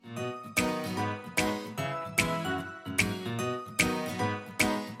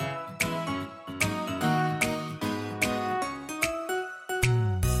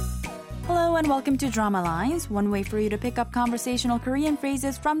and welcome to Drama Lines, one way for you to pick up conversational Korean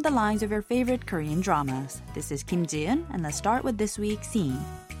phrases from the lines of your favorite Korean dramas. This is Kim Ji-eun, and let's start with this week's scene.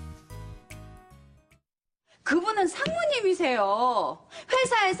 그분은 상무님이세요.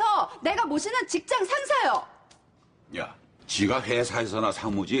 회사에서 내가 모시는 직장 상사요. 야, 지가 회사에서나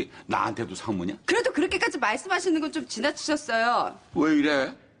상무지 나한테도 상무냐? 그래도 그렇게까지 말씀하시는 건 좀 지나치셨어요. 왜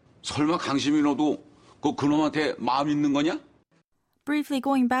이래? 설마 강심이 너도 그놈한테 마음 있는 거냐? Briefly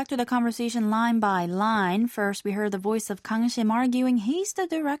going back to the conversation line by line, first we heard the voice of Kang Shim arguing, he's the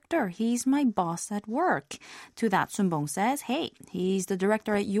director, he's my boss at work. To that, Sunbong says, hey, he's the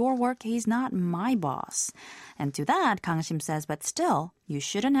director at your work, he's not my boss. And to that, Kang Shim says, but still, you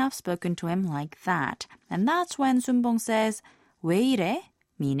shouldn't have spoken to him like that. And that's when Sunbong says, 왜 이래?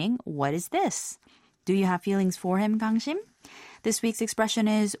 Meaning, what is this? Do you have feelings for him, Kang Shim? This week's expression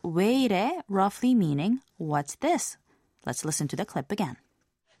is 왜 이래, roughly meaning, what's this? Let's listen to the clip again.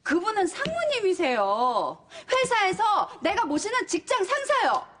 그분은 상무님이세요. 회사에서 내가 모시는 직장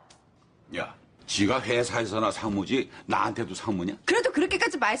상사요. 야, 지가 회사에서나 상무지 나한테도 상무냐? 그래도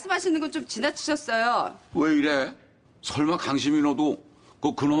그렇게까지 말씀하시는 건 좀 지나치셨어요. 왜 이래? 설마 강심이 너도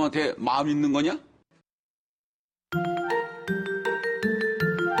그놈한테 마음 있는 거냐?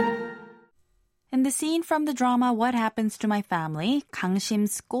 In the scene from the drama What Happens to My Family, Kang Shim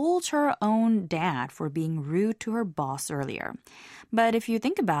scolds her own dad for being rude to her boss earlier. But if you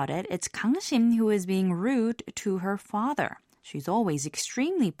think about it, it's Kang Shim who is being rude to her father. She's always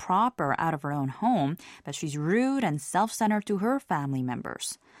extremely proper out of her own home, but she's rude and self-centered to her family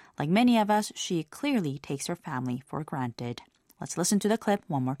members. Like many of us, she clearly takes her family for granted. Let's listen to the clip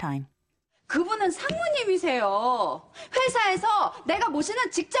one more time. 그분은 상무님이세요. 회사에서 내가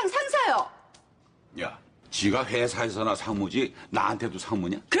모시는 직장 상사요. 야, 지가 회사에서나 상무지 나한테도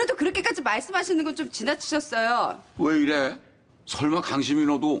상무냐? 그래도 그렇게까지 말씀하시는 건 좀 지나치셨어요. 왜 이래? 설마 강심이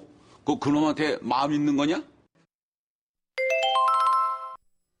너도 그놈한테 마음 있는 거냐?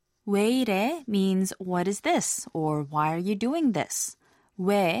 왜 이래 means what is this or why are you doing this?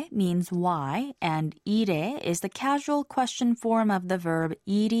 왜 means why and 이래 is the casual question form of the verb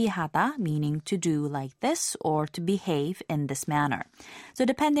이리하다 meaning to do like this or to behave in this manner. So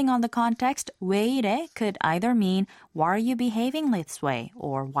depending on the context, 왜 이래 could either mean why are you behaving this way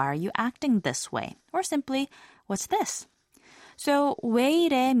or why are you acting this way or simply what's this? So 왜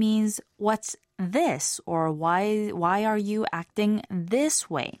이래 means what's this or why are you acting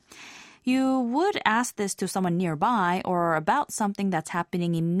this way? You would ask this to someone nearby or about something that's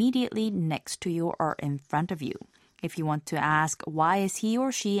happening immediately next to you or in front of you. If you want to ask why is he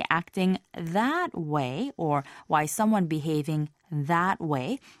or she acting that way or why is someone behaving that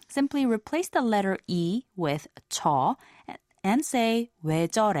way, simply replace the letter E with 저 and say 왜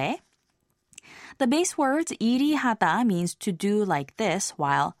저래? The base words 이리하다 means to do like this,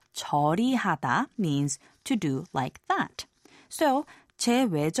 while 저리하다 means to do like that. So 쟤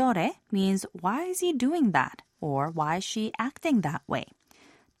왜 저래 means why is he doing that or why is she acting that way.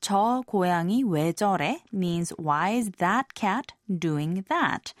 저 고양이 왜 저래 means why is that cat doing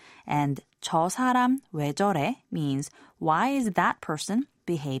that. And 저 사람 왜 저래 means why is that person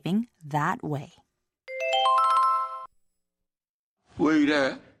behaving that way. 왜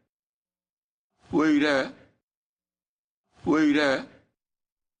이래? 왜 이래? 왜 이래?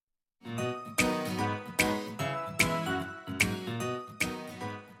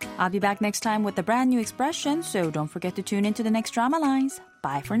 I'll be back next time with a brand new expression, so don't forget to tune into the next Drama Lines.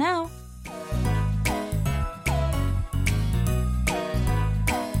 Bye for now.